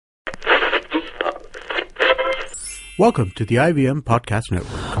Welcome to the IVM Podcast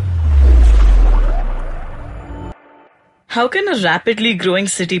Network. How can a rapidly growing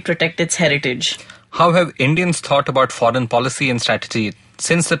city protect its heritage? How have Indians thought about foreign policy and strategy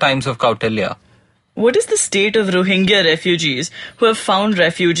since the times of Kautilya? What is the state of Rohingya refugees who have found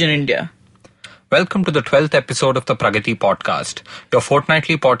refuge in India? Welcome to the 12th episode of the Pragati Podcast, your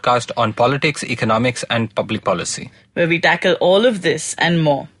fortnightly podcast on politics, economics and public policy, where we tackle all of this and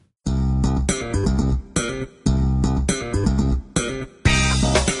more.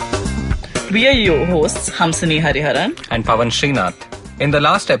 We are your hosts, Hamsini Hariharan and Pavan Srinath. In the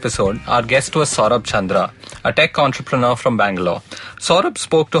last episode, our guest was Saurabh Chandra, a tech entrepreneur from Bangalore. Saurabh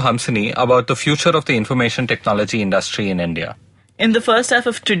spoke to Hamsini about the future of the information technology industry in India. In the first half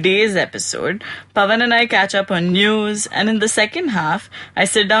of today's episode, Pavan and I catch up on news, and in the second half, I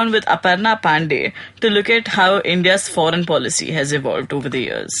sit down with Aparna Pande to look at how India's foreign policy has evolved over the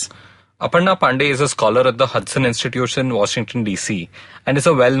years. Aparna Pande is a scholar at the Hudson Institute in Washington, D.C. and is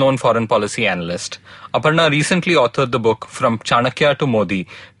a well-known foreign policy analyst. Aparna recently authored the book From Chanakya to Modi,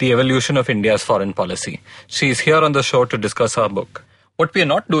 The Evolution of India's Foreign Policy. She is here on the show to discuss her book. What we are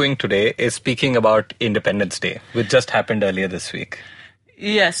not doing today is speaking about Independence Day, which just happened earlier this week.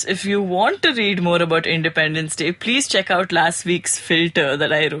 Yes, if you want to read more about Independence Day, please check out last week's filter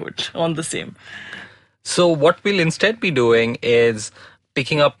that I wrote on the same. So what we'll instead be doing is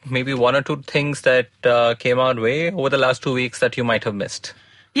picking up maybe one or two things that came our way over the last 2 weeks that you might have missed.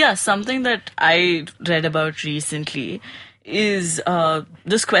 Yeah, something that I read about recently is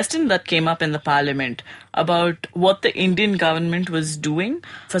this question that came up in the parliament about what the Indian government was doing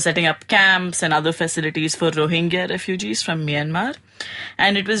for setting up camps and other facilities for Rohingya refugees from Myanmar.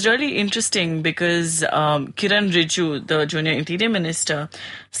 And it was really interesting because Kiran Rijiju, the junior interior minister,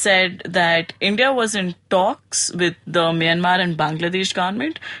 said that India was in talks with the Myanmar and Bangladesh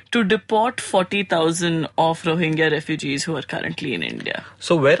government to deport 40,000 of Rohingya refugees who are currently in India.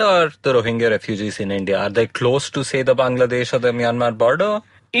 So where are the Rohingya refugees in India? Are they close to, say, the Bangladesh or the Myanmar border?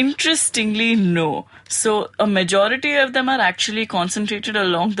 Interestingly, no. So a majority of them are actually concentrated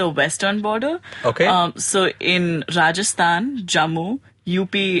along the western border. Okay. So in Rajasthan, Jammu,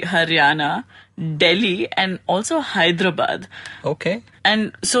 UP, Haryana, Delhi, and also Hyderabad. Okay.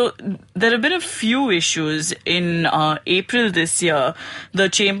 And so there have been a few issues. In April this year, the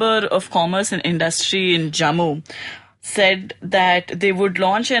Chamber of Commerce and Industry in Jammu said that they would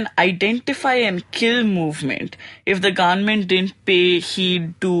launch an identify and kill movement if the government didn't pay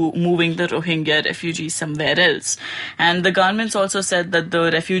heed to moving the Rohingya refugees somewhere else. And the government's also said that the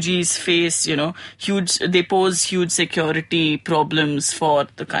refugees face, they pose huge security problems for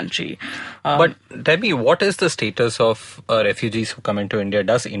the country. But tell me, what is the status of refugees who come into India?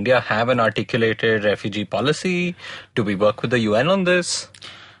 Does India have an articulated refugee policy? Do we work with the UN on this?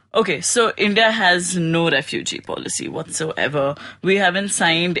 Okay, so India has no refugee policy whatsoever. We haven't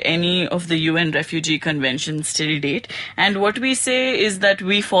signed any of the UN refugee conventions till date. And what we say is that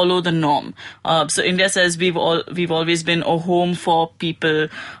we follow the norm. So India says we've always been a home for people.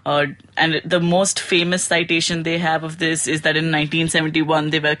 And the most famous citation they have of this is that in 1971,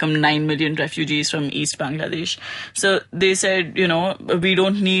 they welcomed 9 million refugees from East Bangladesh. So they said, we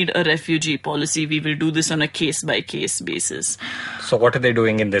don't need a refugee policy. We will do this on a case-by-case basis. So what are they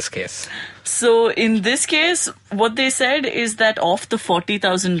doing in this case? So in this case, what they said is that of the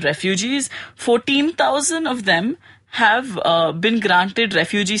 40,000 refugees, 14,000 of them have been granted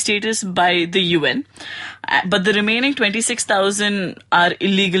refugee status by the UN. But the remaining 26,000 are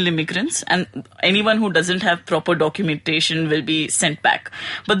illegal immigrants, and anyone who doesn't have proper documentation will be sent back.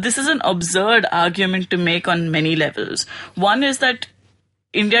 But this is an absurd argument to make on many levels. One is that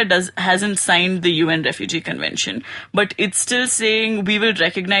India hasn't signed the UN Refugee Convention, but it's still saying we will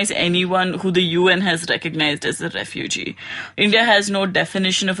recognize anyone who the UN has recognized as a refugee. India has no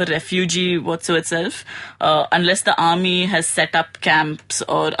definition of a refugee whatsoever, unless the army has set up camps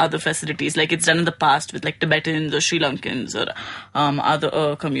or other facilities, like it's done in the past with like Tibetans or Sri Lankans or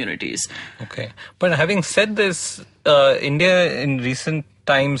other communities. Okay. But having said this, India in recent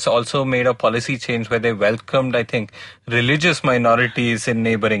times also made a policy change where they welcomed, I think, religious minorities in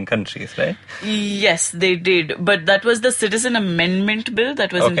neighboring countries, right? Yes, they did. But that was the Citizen Amendment Bill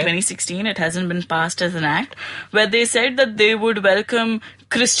that was in 2016. It hasn't been passed as an act, where they said that they would welcome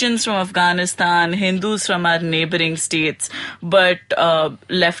Christians from Afghanistan, Hindus from our neighboring states, but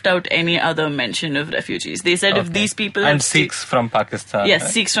left out any other mention of refugees. They said if these people... And Sikhs from Pakistan. Yes,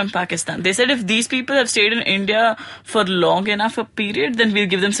 right? Sikhs from Pakistan. They said if these people have stayed in India for long enough a period, then we'll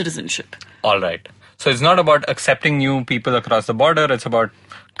give them citizenship. All right. So it's not about accepting new people across the border. It's about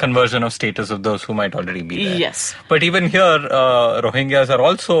conversion of status of those who might already be there. Yes. But even here, Rohingyas are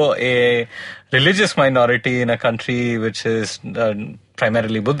also a religious minority in a country which is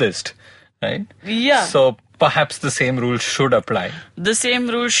primarily Buddhist, right? Yeah. So perhaps the same rules should apply. The same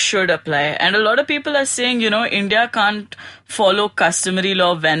rules should apply. And a lot of people are saying, India can't follow customary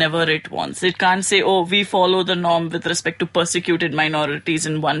law whenever it wants. It can't say, oh, we follow the norm with respect to persecuted minorities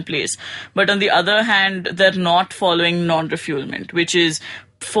in one place. But on the other hand, they're not following non-refoulement, which is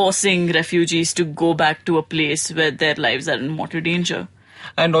forcing refugees to go back to a place where their lives are in mortal danger.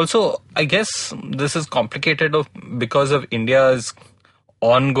 And also, I guess this is complicated because of India's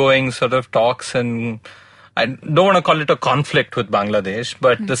ongoing sort of talks, and I don't want to call it a conflict with Bangladesh,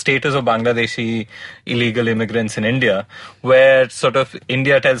 but the status of Bangladeshi illegal immigrants in India, where sort of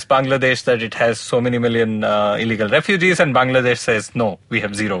India tells Bangladesh that it has so many million illegal refugees, and Bangladesh says, no, we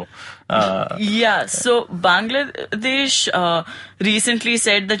have zero. So Bangladesh recently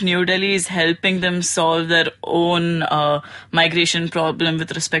said that New Delhi is helping them solve their own migration problem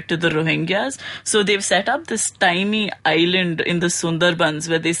with respect to the Rohingyas. So they've set up this tiny island in the Sundarbans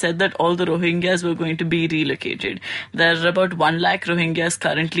where they said that all the Rohingyas were going to be relocated. There are about 1 lakh Rohingyas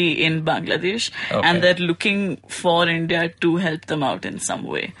currently in Bangladesh, and they're looking for India to help them out in some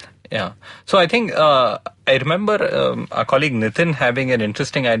way. Yeah. So I think I remember our colleague Nitin having an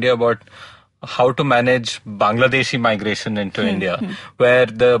interesting idea about how to manage Bangladeshi migration into India, where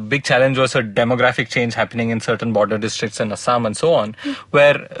the big challenge was a demographic change happening in certain border districts in Assam and so on,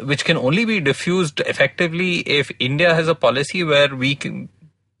 which can only be diffused effectively if India has a policy where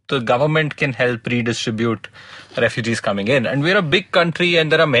the government can help redistribute refugees coming in. And we're a big country, and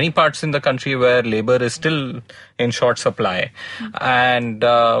there are many parts in the country where labor is still in short supply. And,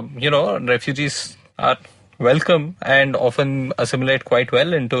 refugees are welcome and often assimilate quite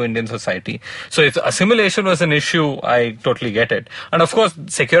well into Indian society. So if assimilation was an issue, I totally get it. And of course,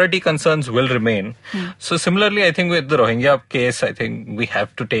 security concerns will remain. So similarly, I think with the Rohingya case, I think we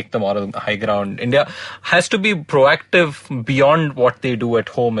have to take the moral high ground. India has to be proactive beyond what they do at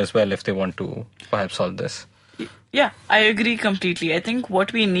home as well if they want to perhaps solve this. Yeah, I agree completely. I think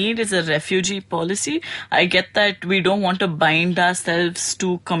what we need is a refugee policy. I get that we don't want to bind ourselves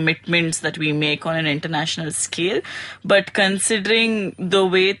to commitments that we make on an international scale, but considering the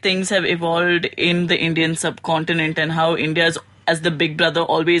way things have evolved in the Indian subcontinent and how India's as the big brother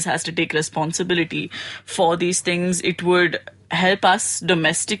always has to take responsibility for these things, it would help us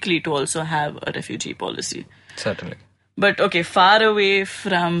domestically to also have a refugee policy. Certainly. But okay, far away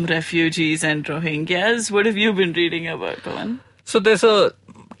from refugees and Rohingyas, what have you been reading about, Pavan? So there's a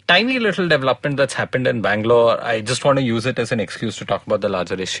tiny little development that's happened in Bangalore. I just want to use it as an excuse to talk about the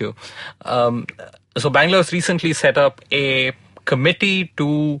larger issue. So Bangalore has recently set up a committee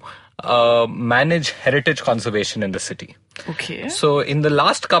to manage heritage conservation in the city. Okay. So in the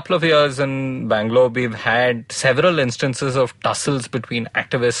last couple of years in Bangalore, we've had several instances of tussles between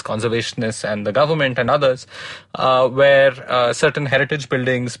activists, conservationists and the government and others, where certain heritage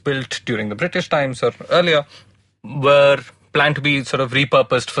buildings built during the British times or earlier were planned to be sort of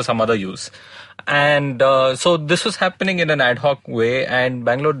repurposed for some other use. And so this was happening in an ad hoc way, and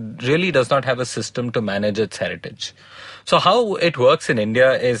Bangalore really does not have a system to manage its heritage. So how it works in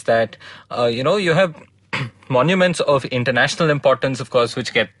India is that, you have monuments of international importance, of course,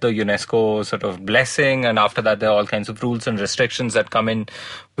 which get the UNESCO sort of blessing. And after that, there are all kinds of rules and restrictions that come in,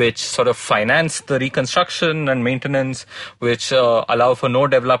 which sort of finance the reconstruction and maintenance, which allow for no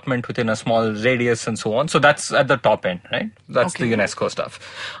development within a small radius and so on. So that's at the top end, right? That's the UNESCO stuff.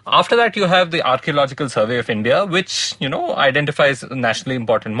 After that, you have the Archaeological Survey of India, which, identifies nationally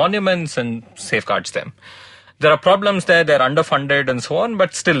important monuments and safeguards them. There are problems there, they're underfunded and so on,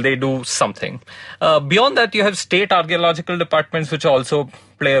 but still they do something. Beyond that, you have state archaeological departments, which also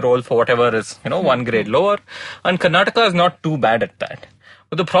play a role for whatever is, one grade lower. And Karnataka is not too bad at that.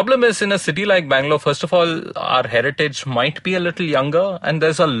 But the problem is in a city like Bangalore, first of all, our heritage might be a little younger, and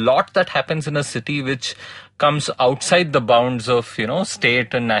there's a lot that happens in a city which comes outside the bounds of,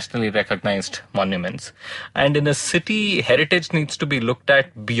 state and nationally recognized monuments. And in a city, heritage needs to be looked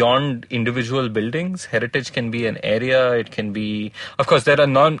at beyond individual buildings. Heritage can be an area, it can be, of course, there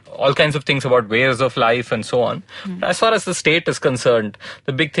are all kinds of things about ways of life and so on. As far as the state is concerned,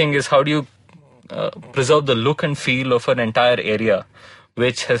 the big thing is how do you preserve the look and feel of an entire area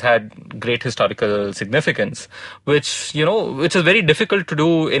which has had great historical significance, which is very difficult to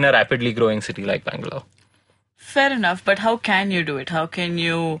do in a rapidly growing city like Bangalore. Fair enough, but how can you do it? How can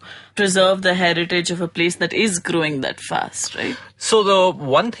you preserve the heritage of a place that is growing that fast, right? So the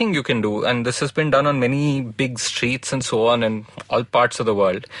one thing you can do, and this has been done on many big streets and so on in all parts of the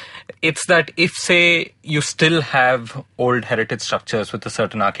world, it's that if, say, you still have old heritage structures with a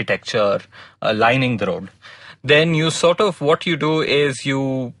certain architecture lining the road, then you sort of, what you do is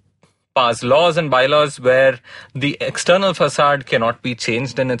you pass laws and bylaws where the external facade cannot be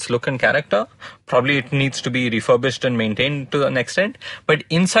changed in its look and character. Probably it needs to be refurbished and maintained to an extent. But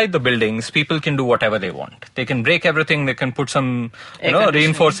inside the buildings, people can do whatever they want. They can break everything. They can put some,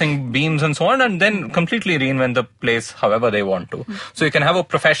 reinforcing beams and so on, and then completely reinvent the place however they want to. So you can have a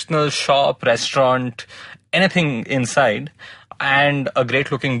professional shop, restaurant, anything inside, and a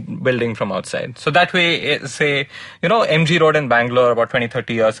great looking building from outside. So that way, say, MG Road in Bangalore about 20-30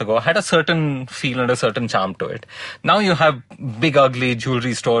 years ago had a certain feel and a certain charm to it. Now you have big ugly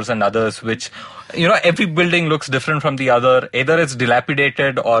jewelry stores and others which, every building looks different from the other. Either it's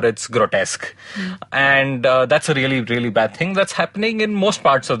dilapidated or it's grotesque. And that's a really, really bad thing that's happening in most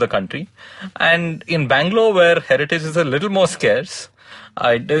parts of the country. And in Bangalore, where heritage is a little more scarce,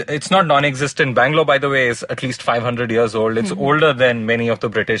 it's not non-existent. Bangalore, by the way, is at least 500 years old. It's older than many of the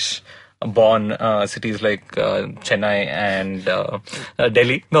British-born cities like Chennai and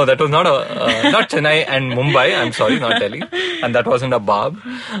Delhi. No, that was not Chennai and Mumbai. I'm sorry, not Delhi. And that wasn't a barb.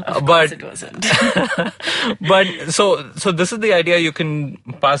 But it wasn't. But so this is the idea. You can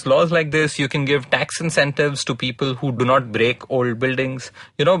pass laws like this. You can give tax incentives to people who do not break old buildings.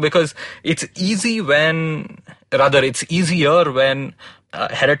 Because it's easier when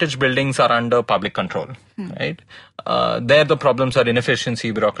heritage buildings are under public control, right? There the problems are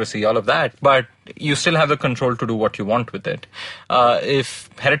inefficiency, bureaucracy, all of that, but you still have the control to do what you want with it. If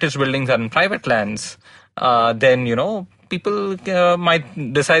heritage buildings are in private lands, then, people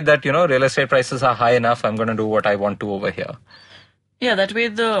might decide that, real estate prices are high enough, I'm going to do what I want to over here. Yeah, that way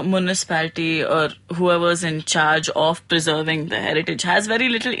the municipality or whoever's in charge of preserving the heritage has very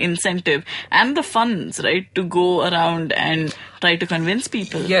little incentive and the funds, right, to go around and try to convince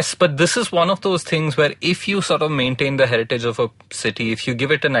people. Yes, but this is one of those things where if you sort of maintain the heritage of a city, if you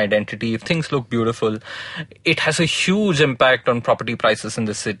give it an identity, if things look beautiful, it has a huge impact on property prices in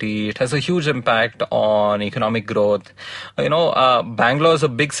the city. It has a huge impact on economic growth. Bangalore is a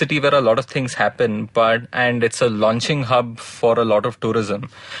big city where a lot of things happen, and it's a launching hub for a lot of tourism.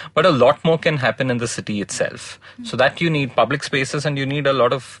 But a lot more can happen in the city itself. So that you need public spaces and you need a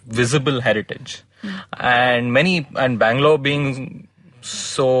lot of visible heritage. And Bangalore being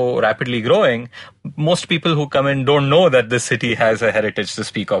so rapidly growing, most people who come in don't know that this city has a heritage to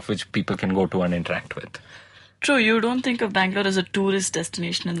speak of, which people can go to and interact with. True, you don't think of Bangalore as a tourist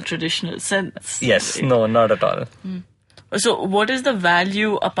destination in the traditional sense. Yes, right? No, not at all. So what is the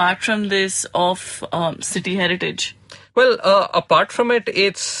value, apart from this, of city heritage? Well, apart from it,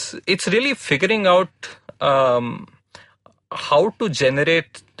 it's really figuring out how to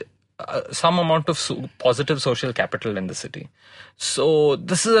generate some amount of positive social capital in the city. So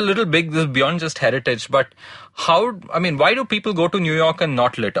this is a little big, this is beyond just heritage, but why do people go to New York and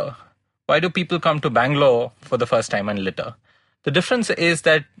not litter? Why do people come to Bangalore for the first time and litter? The difference is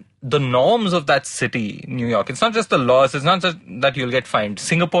that the norms of that city, New York, it's not just the laws, it's not just that you'll get fined.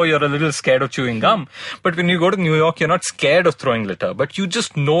 Singapore, you're a little scared of chewing gum. But when you go to New York, you're not scared of throwing litter. But you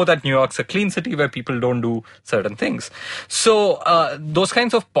just know that New York's a clean city where people don't do certain things. So those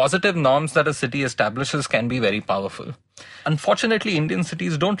kinds of positive norms that a city establishes can be very powerful. Unfortunately, Indian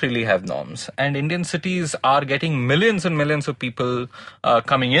cities don't really have norms. And Indian cities are getting millions and millions of people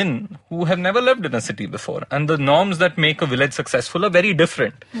coming in who have never lived in a city before. And the norms that make a village successful are very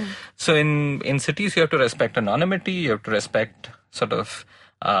different. So in cities, you have to respect anonymity, you have to respect sort of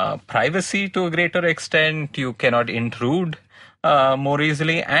privacy to a greater extent. You cannot intrude more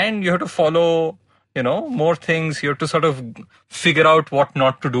easily, and you have to follow more things. You have to sort of figure out what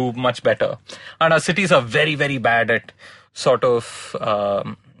not to do much better. And our cities are very, very bad at sort of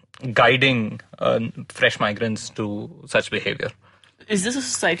guiding fresh migrants to such behavior. Is this a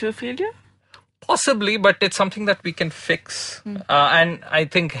societal failure? Possibly, but it's something that we can fix. And I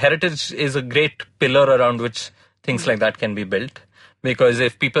think heritage is a great pillar around which things like that can be built. Because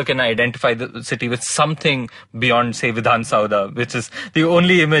if people can identify the city with something beyond, say, Vidhan Sauda, which is the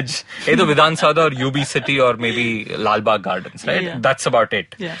only image, either Vidhan Sauda or UB City or maybe Lal Bagh Gardens, right? Yeah. That's about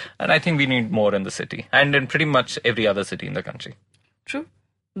it. Yeah. And I think we need more in the city and in pretty much every other city in the country. True.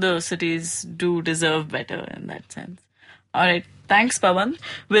 The cities do deserve better in that sense. All right. Thanks, Pavan.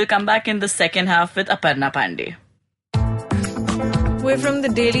 We'll come back in the second half with Aparna Pande. We're from the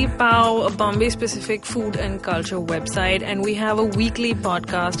Daily Pow, a Bombay-specific food and culture website, and we have a weekly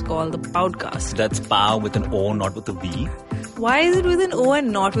podcast called The Podcast. That's Pow with an O, not with a V. Why is it with an O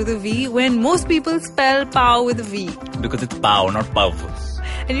and not with a V when most people spell Pow with a V? Because it's Pow, not powerful.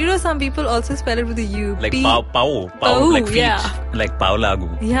 And you know some people also spell it with a U. Like Pow, like feet. Yeah. Like Pow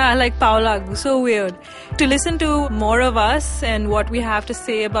Lagu. Yeah, like Pow Lagu. So weird. To listen to more of us and what we have to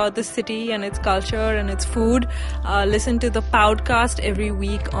say about the city and its culture and its food, listen to the podcast every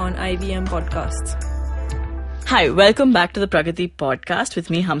week on IVM Podcasts. Hi, welcome back to the Pragati Podcast with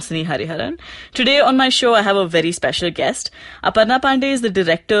me, Hamsini Hariharan. Today on my show, I have a very special guest. Aparna Pande is the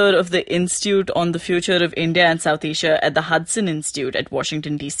director of the Institute on the Future of India and South Asia at the Hudson Institute at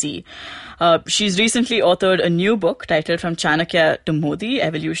Washington, D.C. She's recently authored a new book titled From Chanakya to Modi,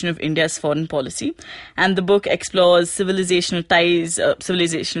 Evolution of India's Foreign Policy. And the book explores civilizational ties,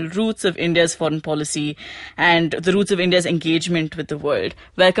 civilizational roots of India's foreign policy and the roots of India's engagement with the world.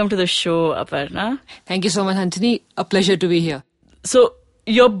 Welcome to the show, Aparna. Thank you so much, Anthony. A pleasure to be here. So,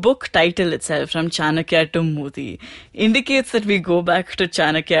 your book title itself, From Chanakya to Modi, indicates that we go back to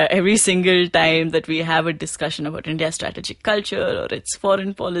Chanakya every single time that we have a discussion about India's strategic culture or its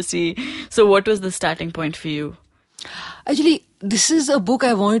foreign policy. So, what was the starting point for you? Actually, this is a book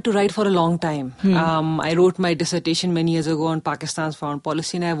I wanted to write for a long time. I wrote my dissertation many years ago on Pakistan's foreign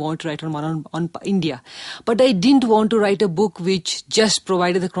policy, and I wanted to write one on India. But I didn't want to write a book which just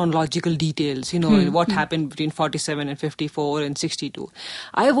provided the chronological details, what happened between 47 and 54 and 62.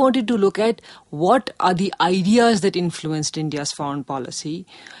 I wanted to look at what are the ideas that influenced India's foreign policy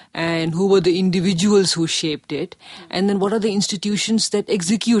and who were the individuals who shaped it, and then what are the institutions that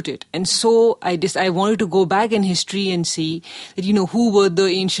execute it. And so I wanted to go back in history and see that, who were the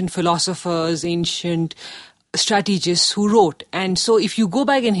ancient philosophers, ancient strategists who wrote. And so if you go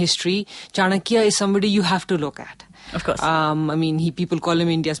back in history, Chanakya is somebody you have to look at. Of course. People call him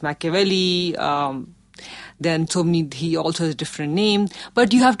India's Machiavelli. Then he also has a different name.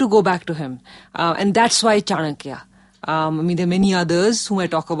 But you have to go back to him. And that's why Chanakya. There are many others whom I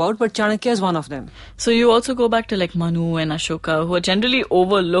talk about, but Chanakya is one of them. So you also go back to like Manu and Ashoka, who are generally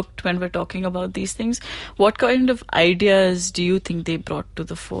overlooked when we're talking about these things. What kind of ideas do you think they brought to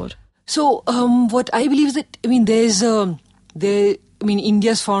the fore? So what I believe is that,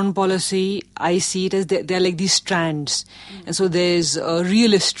 India's foreign policy, I see it as they're like these strands. And so there's a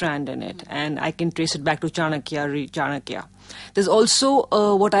realist strand in it, and I can trace it back to Chanakya. There's also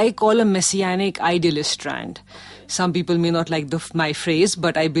what I call a messianic idealist strand. Some people may not like my phrase,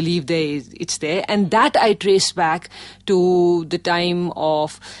 but I believe it's there. And that I trace back to the time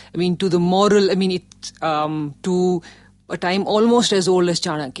to the moral, to a time almost as old as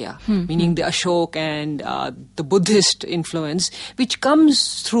Chanakya, meaning the Ashok and the Buddhist influence, which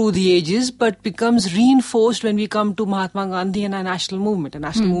comes through the ages but becomes reinforced when we come to Mahatma Gandhi and our national movement. A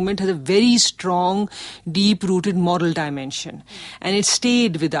national movement has a very strong, deep-rooted moral dimension, and it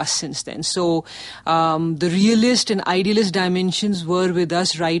stayed with us since then. So the realist and idealist dimensions were with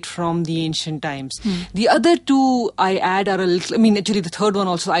us right from the ancient times. The other two I add are actually the third one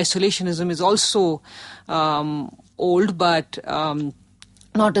also, isolationism, is also old, but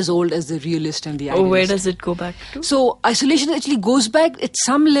not as old as the realist and the idealist. Where does it go back to? So isolation actually goes back at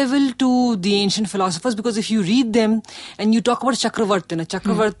some level to the ancient philosophers, because if you read them and you talk about Chakravartin, a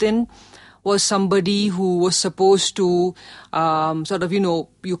Chakravartin was somebody who was supposed to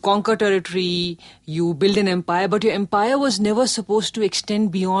you conquer territory, you build an empire, but your empire was never supposed to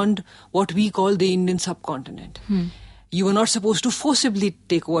extend beyond what we call the Indian subcontinent. You were not supposed to forcibly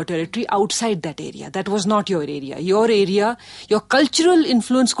take over territory outside that area. That was not your area. Your cultural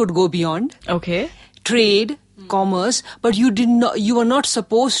influence could go beyond. Okay. Trade, commerce, but you were not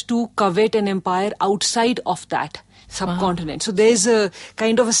supposed to covet an empire outside of that subcontinent. So there's a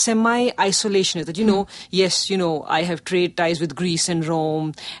kind of a semi-isolation that, yes, I have trade ties with Greece and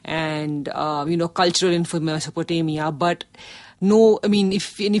Rome and, cultural influence in Mesopotamia, but no,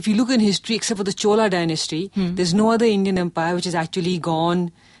 if you look in history, except for the Chola dynasty, there's no other Indian empire which has actually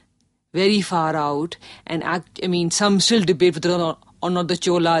gone very far out. And some still debate whether or not the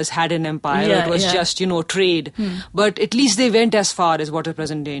Cholas had an empire. It was just, trade. But at least they went as far as what is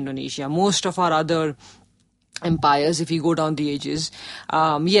present-day Indonesia. Most of our other empires, if you go down the ages,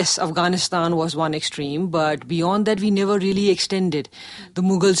 yes, Afghanistan was one extreme, but beyond that we never really extended. The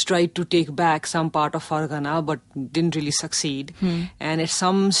Mughals tried to take back some part of Fargana but didn't really succeed. And at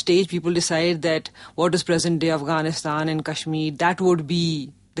some stage people decided that what is present day Afghanistan and Kashmir, that would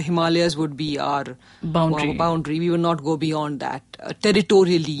be the Himalayas would be our boundary. We would not go beyond that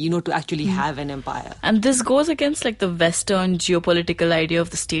territorially, to actually have an empire. And this goes against like the Western geopolitical idea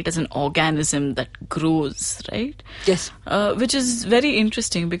of the state as an organism that grows, right? Yes. Which is very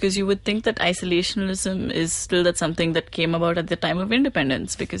interesting, because you would think that isolationism is still that something that came about at the time of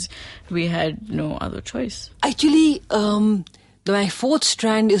independence, because we had no other choice. Actually, my fourth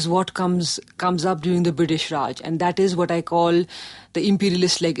strand is what comes up during the British Raj, and that is what I call the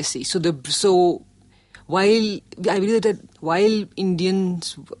imperialist legacy. So while I believe that while Indian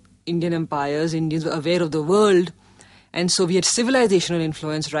empires, Indians were aware of the world, and so we had civilizational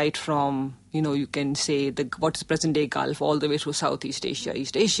influence right from, you can say what is present day Gulf all the way through Southeast Asia,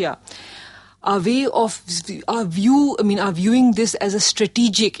 East Asia. Our viewing this as a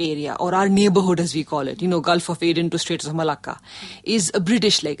strategic area, or our neighborhood as we call it, Gulf of Aden to Straits of Malacca, is a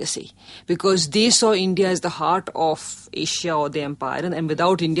British legacy, because they saw India as the heart of Asia or the empire, and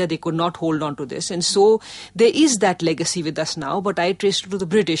without India they could not hold on to this. And so there is that legacy with us now, but I trace it to the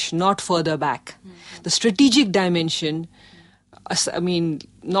British, not further back. The strategic dimension,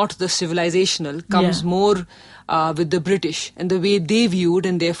 not the civilizational, comes more with the British and the way they viewed,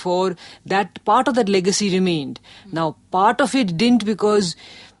 and therefore that part of that legacy remained. Now, part of it didn't, because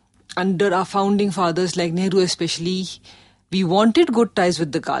under our founding fathers like Nehru especially, we wanted good ties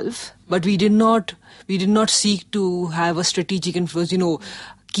with the Gulf, but we did not seek to have a strategic influence,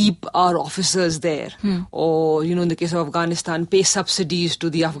 keep our officers there, or, in the case of Afghanistan, pay subsidies to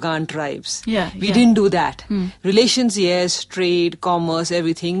the Afghan tribes. We didn't do that. Relations, yes, trade, commerce,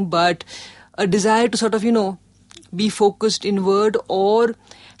 everything, but a desire to sort of, be focused inward, or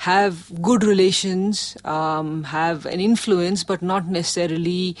have good relations, have an influence, but not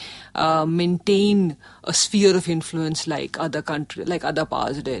necessarily maintain a sphere of influence like other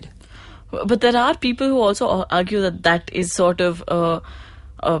powers did. But there are people who also argue that is sort of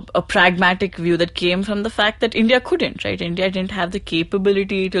a pragmatic view that came from the fact that India couldn't, right? India didn't have the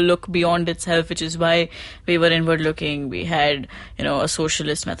capability to look beyond itself, which is why we were inward looking. We had, a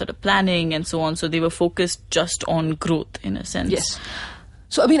socialist method of planning and so on. So they were focused just on growth in a sense. Yes.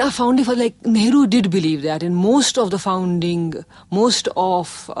 So, our founding fathers, like Nehru did believe that, and most of the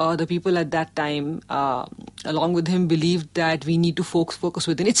people at that time, along with him, believed that we need to focus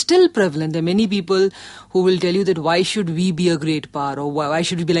within. It's still prevalent. There are many people who will tell you that why should we be a great power, or why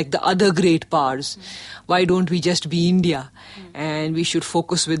should we be like the other great powers? Why don't we just be India, and we should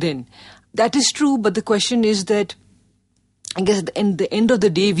focus within? That is true, but the question is that, I guess at the end of the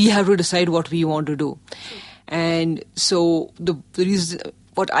day, we have to decide what we want to do. And so the reason,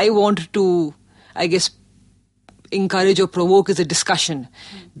 what I want to, I guess, encourage or provoke is a discussion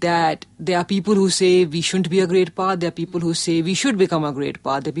that there are people who say we shouldn't be a great power. There are people who say we should become a great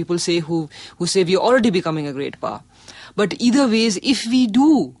power. There are people who say we are already becoming a great power. But either ways, if we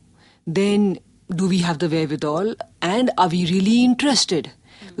do, then do we have the wherewithal, and are we really interested?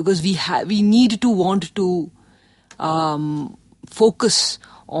 Because we need to want to focus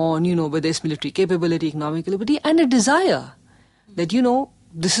on, whether it's military capability, economic capability, and a desire that,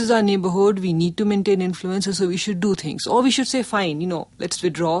 this is our neighborhood, we need to maintain influence, and so we should do things. Or we should say, fine, let's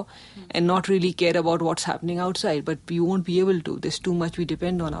withdraw and not really care about what's happening outside. But we won't be able to. There's too much we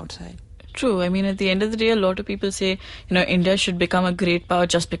depend on outside. True. At the end of the day, a lot of people say, India should become a great power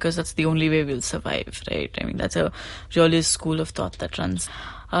just because that's the only way we'll survive, right? That's a really school of thought that runs.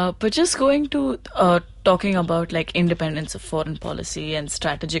 But just going to talking about like independence of foreign policy and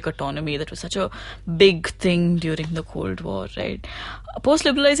strategic autonomy, that was such a big thing during the Cold War, right?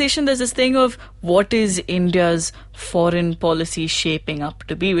 Post-liberalization, there's this thing of what is India's foreign policy shaping up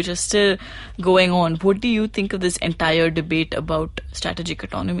to be, which is still going on. What do you think of this entire debate about strategic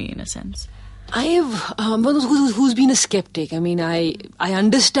autonomy in a sense? I have who's been a skeptic. I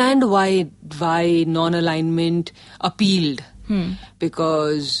understand why non-alignment appealed.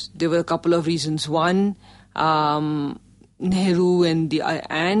 Because there were a couple of reasons. One, Nehru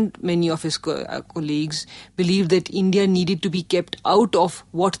and many of his colleagues believed that India needed to be kept out of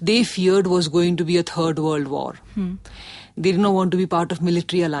what they feared was going to be a third world war. They did not want to be part of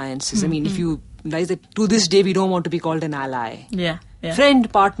military alliances. If you realize that to this day we don't want to be called an ally. Yeah. Friend,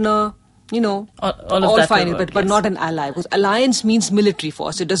 partner, all fine, but not an ally. Because alliance means military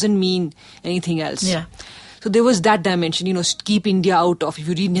force. It doesn't mean anything else. Yeah. So there was that dimension, keep India out of. If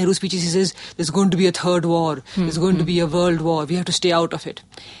you read Nehru's speeches, he says there's going to be a third war, there's going to be a world war, we have to stay out of it.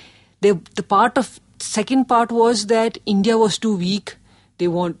 Second part was that India was too weak.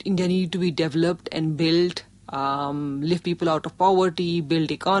 India needed to be developed and built, lift people out of poverty,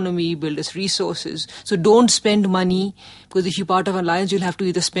 build economy, build its resources. So don't spend money, because if you're part of an alliance, you'll have to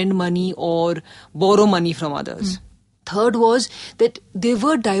either spend money or borrow money from others. Third was that there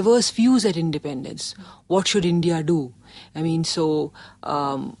were diverse views at independence. What should India do? I mean, so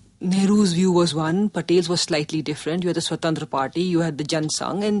Nehru's view was one, Patel's was slightly different. You had the Swatantra Party, you had the Jan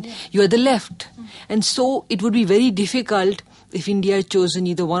Sangh, and you had the left. And so it would be very difficult if India had chosen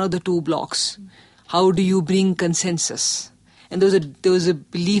either one of the two blocks. How do you bring consensus? And there was a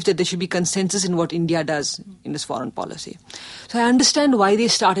belief that there should be consensus in what India does in this foreign policy. So I understand why they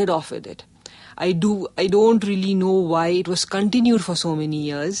started off with it. I don't really know why it was continued for so many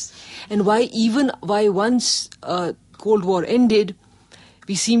years, and why once Cold War ended,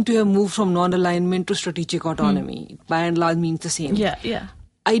 we seem to have moved from non-alignment to strategic autonomy. By and large means the same. Yeah.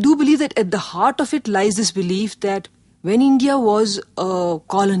 I do believe that at the heart of it lies this belief that when India was a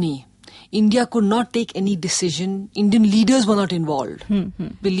colony, India could not take any decision. Indian leaders were not involved.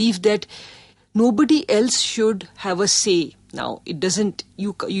 Believe that nobody else should have a say. Now, it doesn't.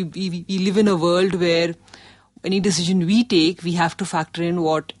 We live in a world where any decision we take, we have to factor in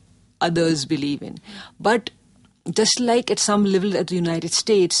what others believe in. But just like at some level at the United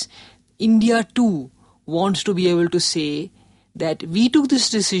States, India too wants to be able to say that we took this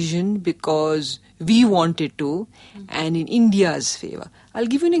decision because we wanted to, and in India's favor. I'll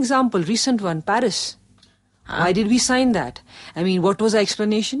give you an example, recent one, Paris. Why did we sign that? I mean, what was our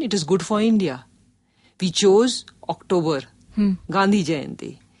explanation? It is good for India. We chose October, Gandhi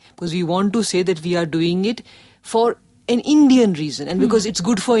Jayanti, because we want to say that we are doing it for an Indian reason, and because it's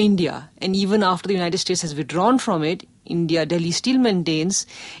good for India. And even after the United States has withdrawn from it, Delhi still maintains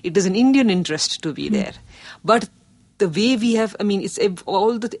it is an Indian interest to be there. But the way we have, I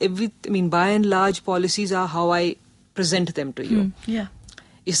mean, by and large, policies are how I present them to you.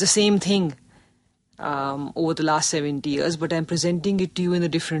 It's the same thing over the last 70 years, but I'm presenting it to you in a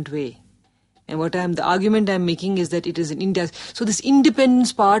different way. And the argument I'm making is that it is in India. So this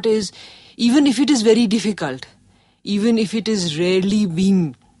independence part is, even if it is very difficult, even if it is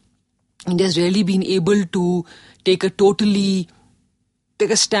India's rarely been able to take a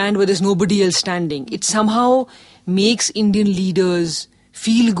stand where there's nobody else standing. It somehow makes Indian leaders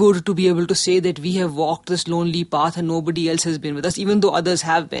feel good to be able to say that we have walked this lonely path and nobody else has been with us, even though others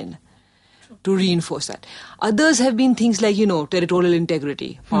have been, to reinforce that. Others have been things like, territorial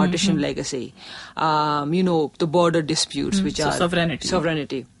integrity, partition legacy, the border disputes, which are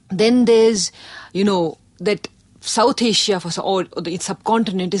sovereignty. Then there's, that South Asia or the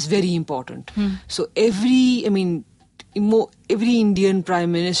subcontinent is very important. So every Indian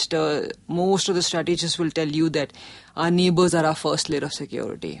Prime Minister, most of the strategists will tell you that our neighbors are our first layer of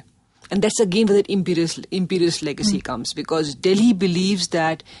security. And that's again where that imperialist legacy comes, because Delhi believes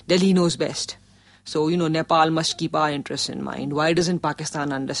that Delhi knows best. So, Nepal must keep our interests in mind. Why doesn't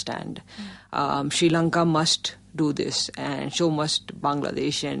Pakistan understand? Sri Lanka must do this, and so must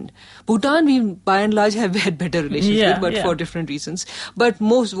Bangladesh. And Bhutan, we by and large have had better relations with, but for different reasons. But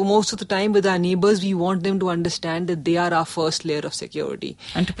most of the time with our neighbors, we want them to understand that they are our first layer of security.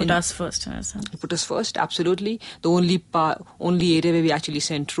 And to put us first. To put us first, absolutely. The only area where we actually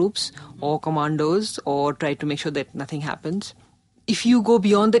send troops or commandos or try to make sure that nothing happens. If you go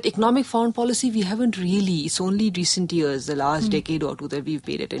beyond that, economic foreign policy, we haven't really. It's only recent years, the last decade or two, that we've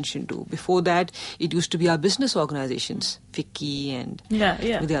paid attention to. Before that, it used to be our business organizations, FICCI and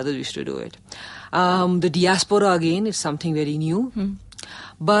the others used to do it. The diaspora, again, is something very new.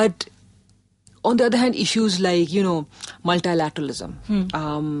 But on the other hand, issues like, multilateralism.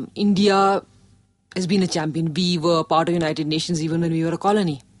 India has been a champion. We were part of United Nations even when we were a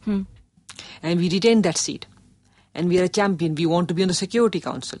colony. And we retained that seat. And we are a champion. We want to be on the Security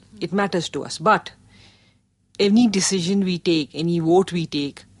Council. It matters to us. But any decision we take, any vote we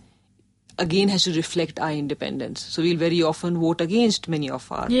take, again has to reflect our independence. So we'll very often vote against many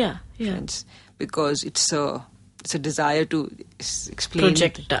of our friends, because it's a desire to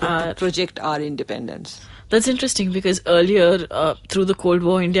project our independence. That's interesting, because earlier, through the Cold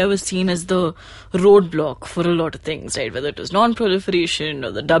War, India was seen as the roadblock for a lot of things, right? Whether it was non-proliferation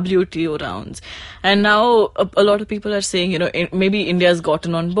or the WTO rounds. And now a lot of people are saying, maybe India's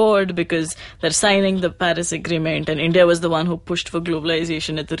gotten on board because they're signing the Paris Agreement, and India was the one who pushed for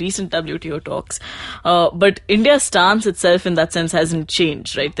globalization at the recent WTO talks. But India's stance itself in that sense hasn't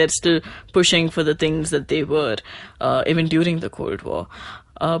changed, right? They're still pushing for the things that they were, even during the Cold War.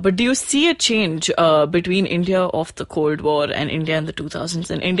 But do you see a change between India of the Cold War and India in the 2000s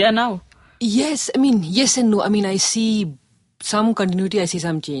and India now? Yes, yes and no. I see some continuity, I see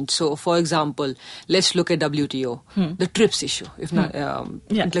some change. So, for example, let's look at WTO, the TRIPS issue, if not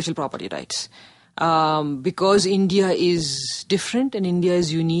intellectual property rights. Because India is different and India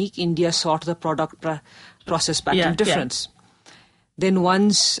is unique, India sought the product process patent difference. Then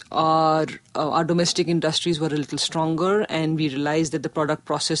once our domestic industries were a little stronger and we realized that the product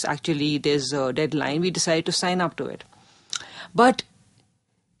process actually there's a deadline, we decided to sign up to it. But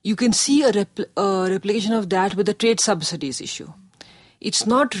you can see a replication of that with the trade subsidies issue. It's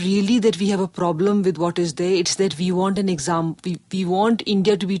not really that we have a problem with what is there, it's that we want we want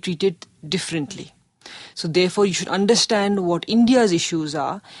India to be treated differently. So therefore you should understand what India's issues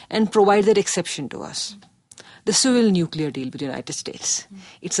are and provide that exception to us. The civil nuclear deal with the United States.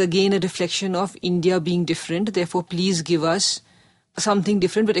 It's again a reflection of India being different, therefore please give us something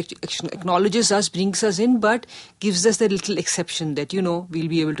different, but acknowledges us, brings us in, but gives us that little exception that, we'll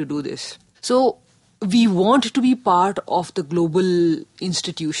be able to do this. So we want to be part of the global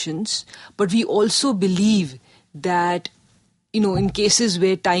institutions, but we also believe that, in cases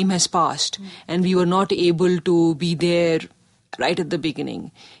where time has passed and we were not able to be there right at the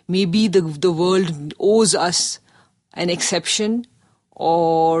beginning, maybe the world owes us an exception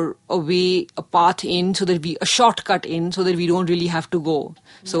or a path in, a shortcut in, so that we don't really have to go.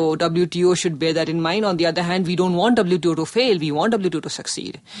 So WTO should bear that in mind. On the other hand, we don't want WTO to fail. We want WTO to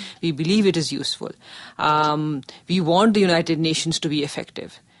succeed. We believe it is useful. We want the United Nations to be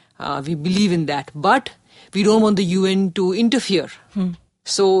effective. We believe in that. But we don't want the UN to interfere.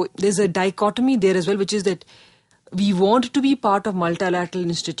 So there's a dichotomy there as well, which is that we want to be part of multilateral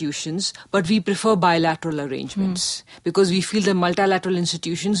institutions, but we prefer bilateral arrangements because we feel that multilateral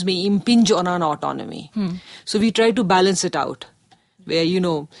institutions may impinge on our autonomy. So we try to balance it out where,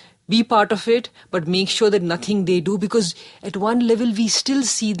 be part of it, but make sure that nothing they do, because at one level we still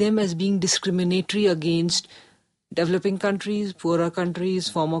see them as being discriminatory against developing countries, poorer countries,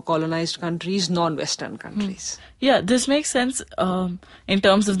 former colonized countries, non-Western countries. Yeah, this makes sense in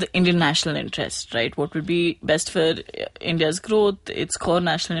terms of the Indian national interest, right? What would be best for India's growth, its core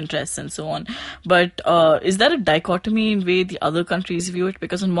national interests, and so on. But is there a dichotomy in the way the other countries view it?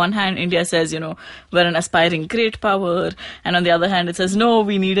 Because on one hand, India says, we're an aspiring great power, and on the other hand, it says, no,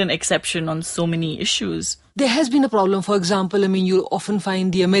 we need an exception on so many issues. There has been a problem. For example, you often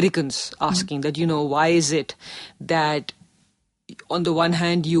find the Americans asking that, why is it that on the one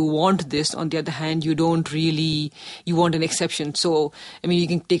hand you want this, on the other hand you want an exception. So, you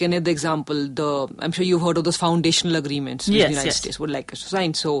can take another example. I'm sure you've heard of those foundational agreements which the United States would like us to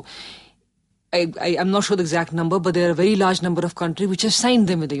sign. So, I'm not sure the exact number, but there are a very large number of countries which have signed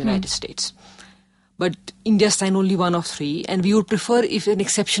them with the United States. But India signed only one of 3, and we would prefer if an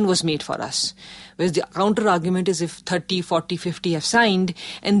exception was made for us. Whereas the counter-argument is if 30, 40, 50 have signed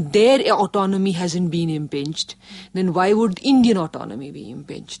and their autonomy hasn't been impinged, then why would Indian autonomy be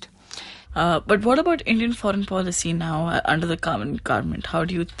impinged? But what about Indian foreign policy now under the current government? How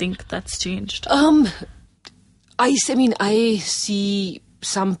do you think that's changed? I see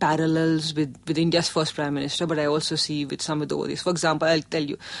some parallels with India's first Prime Minister, but I also see with some of the others. For example, I'll tell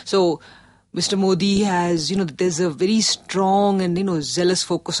you. So, Mr. Modi has, there's a very strong and, zealous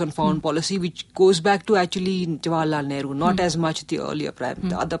focus on foreign policy, which goes back to actually Jawaharlal Nehru, not as much the earlier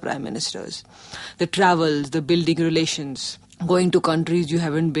the other prime ministers. The travels, the building relations, going to countries you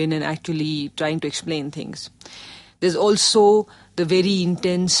haven't been and actually trying to explain things. There's also the very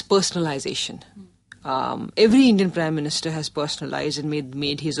intense personalization. Every Indian Prime Minister has personalized and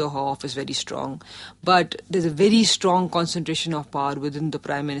made his or her office very strong. But there's a very strong concentration of power within the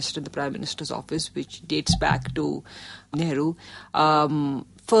Prime Minister and the Prime Minister's office, which dates back to Nehru.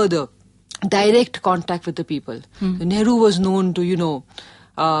 Further, direct contact with the people. Nehru was known to,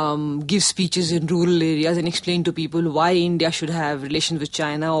 give speeches in rural areas and explain to people why India should have relations with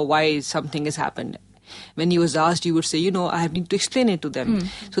China or why something has happened. When he was asked, he would say, I need to explain it to them.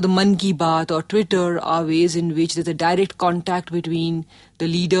 So the Man Ki Baat or Twitter are ways in which there's a direct contact between the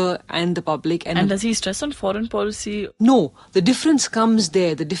leader and the public. And does he stress on foreign policy? No, the difference comes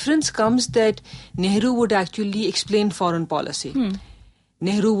there. The difference comes that Nehru would actually explain foreign policy.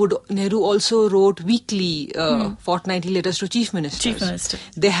 Nehru also wrote weekly, fortnightly letters to chief ministers.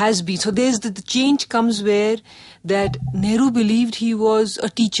 There has been. So there's the change comes where that Nehru believed he was a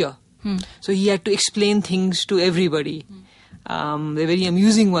teacher. So he had to explain things to everybody. They're very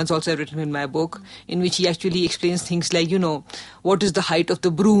amusing ones also I've written in my book, in which he actually explains things like, what is the height of the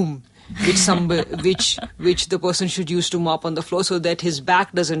broom which the person should use to mop on the floor so that his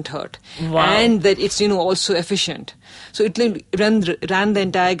back doesn't hurt. Wow. And that it's, also efficient. So it ran the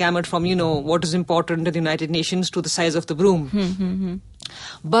entire gamut from, what is important at the United Nations to the size of the broom.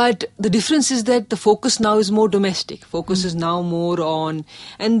 But the difference is that the focus now is more domestic. Focus is now more on,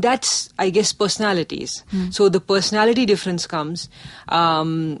 and that's, I guess, personalities. So the personality difference comes.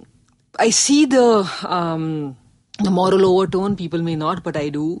 I see the moral overtone. People may not, but I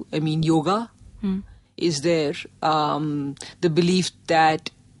do. Yoga. is there the belief that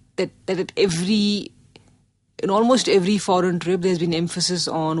at in almost every foreign trip, there's been emphasis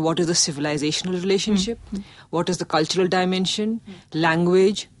on what is the civilizational relationship, what is the cultural dimension,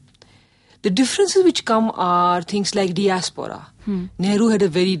 language. The differences which come are things like diaspora. Nehru had a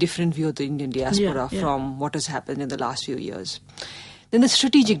very different view of the Indian diaspora from what has happened in the last few years. Then the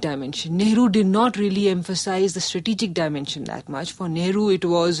strategic dimension. Nehru did not really emphasize the strategic dimension that much. For Nehru, it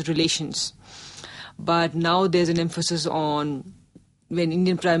was relations. But now there's an emphasis on, when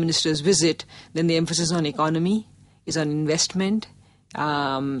Indian prime ministers visit, then the emphasis on economy, is on investment,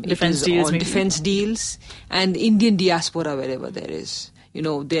 Defense it is deals, on maybe. defense deals, and Indian diaspora wherever there is,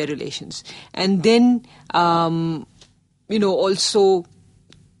 their relations. And then, also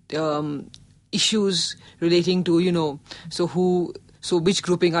issues relating to, so which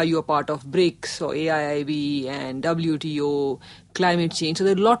grouping are you a part of? BRICS or AIIB and WTO, climate change. So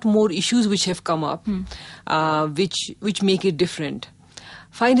there are a lot more issues which have come up, which make it different.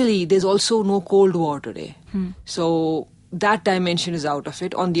 Finally, there's also no Cold War today. So that dimension is out of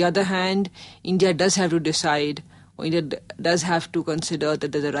it. On the other hand, India does have to decide, or India does have to consider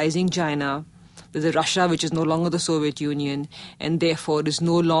that there's a rising China, there's a Russia which is no longer the Soviet Union, and therefore is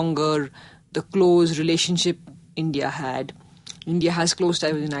no longer the close relationship India had. India has close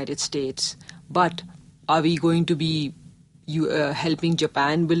ties with the United States, but are we going to be helping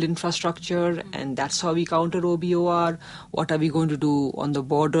Japan build infrastructure, and that's how we counter OBOR? What are we going to do on the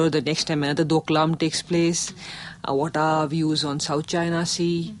border the next time another Doklam takes place? What are our views on South China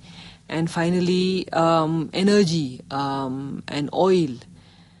Sea? And finally, energy and oil,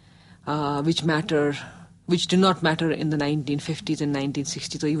 which did not matter in the 1950s and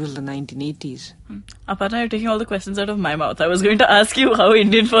 1960s or even the 1980s. Aparna, you're taking all the questions out of my mouth. I was going to ask you how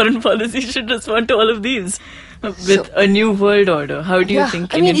Indian foreign policy should respond to all of these with a new world order. How do you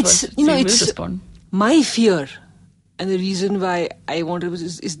think Indian policy will respond? My fear, and the reason why I wanted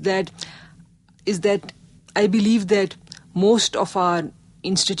is that I believe that most of our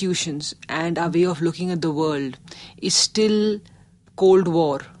institutions and our way of looking at the world is still Cold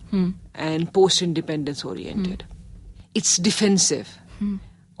War and post-independence oriented. It's defensive,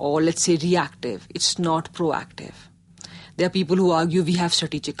 or let's say reactive. It's not proactive. There are people who argue we have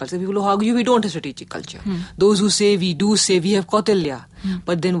strategic culture. There are people who argue we don't have strategic culture. Those who say we do say we have Kautilya.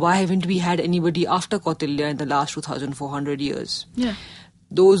 But then why haven't we had anybody after Kautilya in the last 2,400 years? Yeah.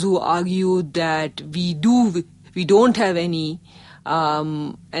 Those who argue that we don't have any,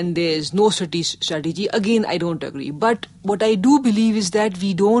 and there's no strategy, again, I don't agree. But what I do believe is that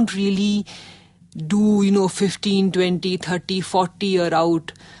we don't really do, 15, 20, 30, 40 year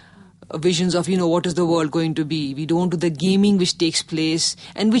out visions of, what is the world going to be. We don't do the gaming which takes place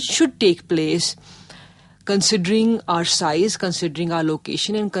and which should take place, considering our size, considering our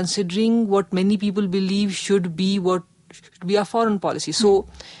location, and considering what many people believe should be our foreign policy. So,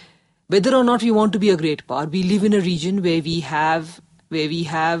 whether or not we want to be a great power, we live in a region where we have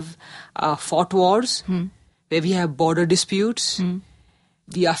fought wars, where we have border disputes,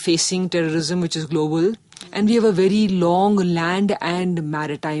 we are facing terrorism which is global, and we have a very long land and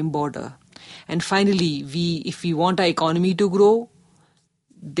maritime border. And finally, if we want our economy to grow,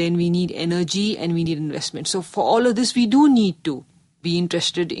 then we need energy and we need investment. So for all of this, we do need to be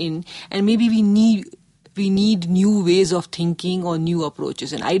interested in, and maybe we need new ways of thinking or new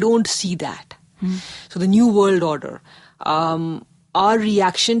approaches, and I don't see that. So the new world order, our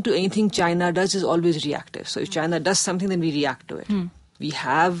reaction to anything China does is always reactive. So if China does something, then we react to it. We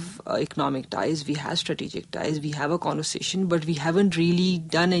have economic ties, we have strategic ties, we have a conversation, but we haven't really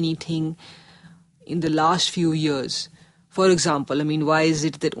done anything in the last few years. For example, why is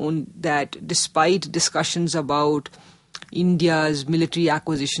it that despite discussions about India's military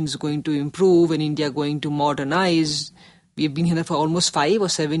acquisitions going to improve and India going to modernize, we've been here for almost 5 or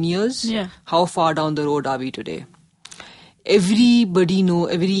 7 years. Yeah. How far down the road are we today? Every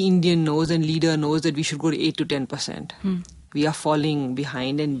Indian knows and leader knows that we should go to 8 to 10%. We are falling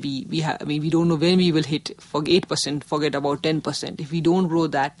behind, and we don't know when we will hit 8%, forget about 10%. If we don't grow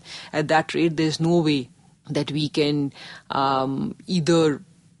that at that rate, there's no way that we can either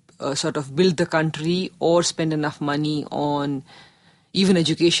sort of build the country or spend enough money on even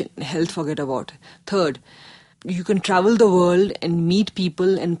education, health, forget about it. Third, you can travel the world and meet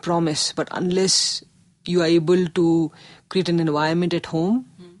people and promise, but unless you are able to create an environment at home,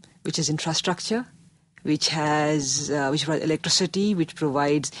 which is infrastructure, which provides electricity, which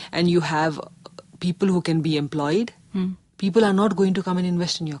provides, and you have people who can be employed, people are not going to come and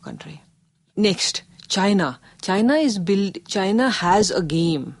invest in your country. Next, China. China has a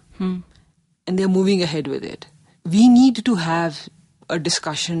game, and they're moving ahead with it. We need to have a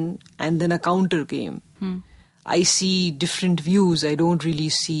discussion and then a counter game. I see different views. I don't really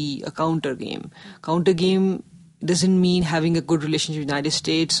see a counter game. Counter game doesn't mean having a good relationship with the United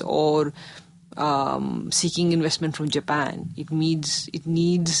States or seeking investment from Japan. It needs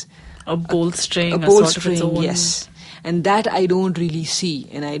A bolstering, a sort of its own. yes. And that I don't really see,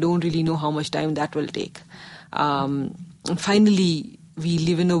 and I don't really know how much time that will take. And finally, we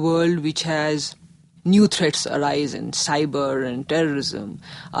live in a world which has new threats arise in cyber and terrorism.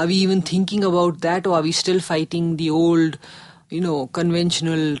 Are we even thinking about that, or are we still fighting the old,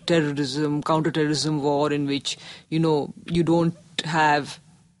 conventional terrorism, counter-terrorism war in which, you don't have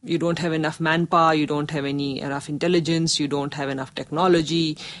enough manpower, you don't have enough intelligence, you don't have enough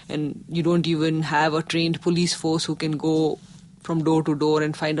technology, and you don't even have a trained police force who can go from door to door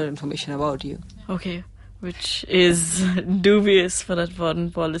and find out information about you. Okay, which is dubious for a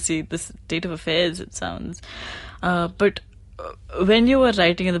foreign policy, the state of affairs, it sounds. But when you were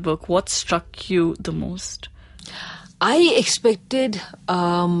writing the book, what struck you the most? I expected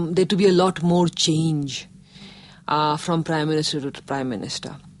there to be a lot more change from Prime Minister to Prime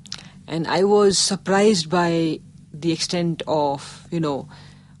Minister. And I was surprised by the extent of,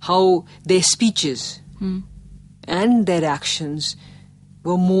 how their speeches and their actions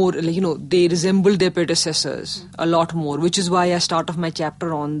were more, they resembled their predecessors a lot more, which is why I start off my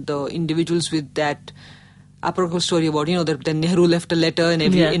chapter on the individuals with that apocryphal story about, that Nehru left a letter and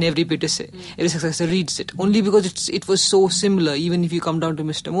every successor reads it. Only because it was so similar. Even if you come down to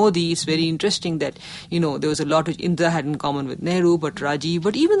Mr. Modi, it's very interesting that, there was a lot which Indira had in common with Nehru, but Rajiv,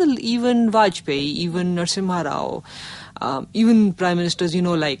 but even Vajpayee, even Narasimha Rao, even Prime Ministers,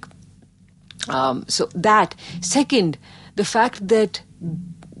 so that. Second, the fact that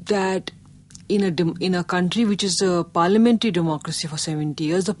in a country which is a parliamentary democracy for 70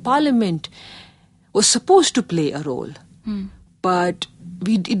 years, the parliament was supposed to play a role, but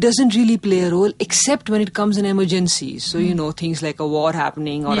it doesn't really play a role except when it comes in emergencies. So, things like a war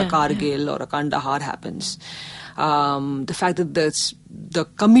happening or a Kargil or a Kandahar happens. The fact that the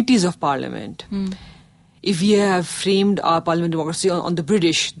committees of parliament, if we have framed our parliamentary democracy on the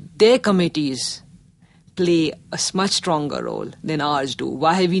British, their committees play a much stronger role than ours do.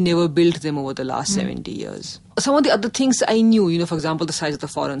 Why have we never built them over the last 70 years? Some of the other things I knew, for example, the size of the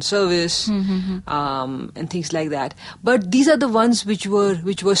foreign service and things like that. But these are the ones which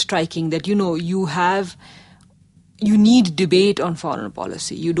were striking, that, you need debate on foreign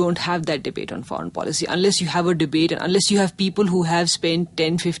policy. You don't have that debate on foreign policy unless you have a debate and unless you have people who have spent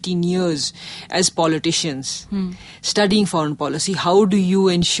 10, 15 years as politicians studying foreign policy. How do you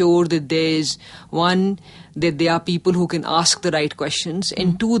ensure that there's one, that there are people who can ask the right questions,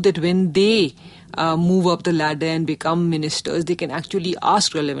 and two, that when they move up the ladder and become ministers, they can actually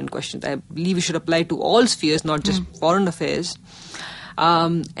ask relevant questions. I believe it should apply to all spheres, not just foreign affairs.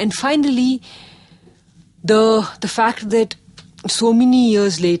 And finally, the fact that so many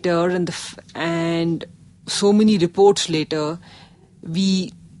years later and so many reports later,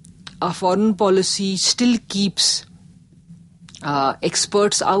 our foreign policy still keeps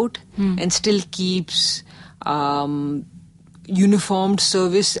experts out and still keeps uniformed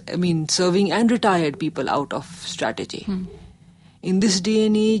service, serving and retired people out of strategy. In this day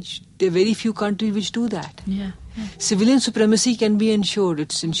and age, there are very few countries which do that. Civilian supremacy can be ensured.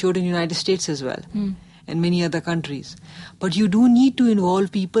 It's ensured in the United States as well. And many other countries. But you do need to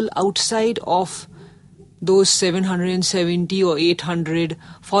involve people outside of those 770 or 800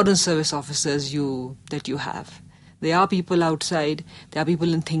 foreign service officers that you have. There are people outside, there are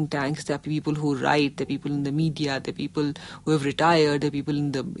people in think tanks, there are people who write, there are people in the media, there are people who have retired, there are people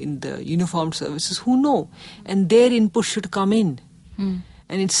in the uniformed services who know. And their input should come in. And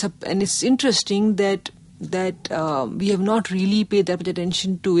it's interesting that we have not really paid that much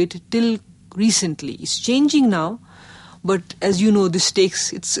attention to it till recently. It's changing now, but as you know,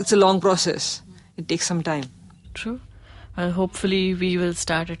 it's a long process. It takes some time. True. Well, hopefully we will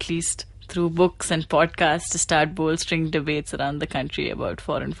start, at least through books and podcasts, to start bolstering debates around the country about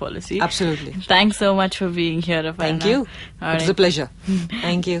foreign policy. Absolutely. Thanks so much for being here, Aparna. Thank you. It was a pleasure.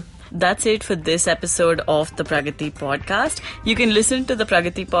 Thank you. That's it for this episode of the Pragati Podcast. You can listen to the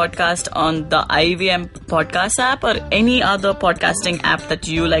Pragati Podcast on the IVM Podcast app or any other podcasting app that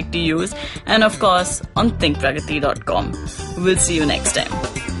you like to use. And of course, on thinkpragati.com. We'll see you next time.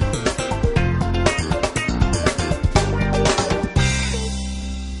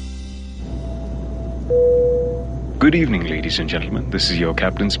 Good evening, ladies and gentlemen. This is your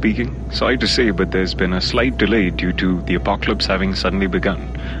captain speaking. Sorry to say, but there's been a slight delay due to the apocalypse having suddenly begun.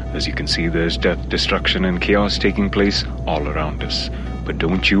 As you can see, there's death, destruction, and chaos taking place all around us. But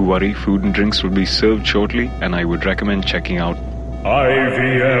don't you worry, food and drinks will be served shortly, and I would recommend checking out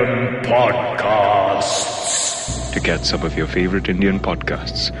IVM Podcasts. To get some of your favorite Indian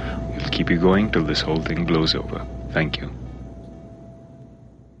podcasts. We'll keep you going till this whole thing blows over. Thank you.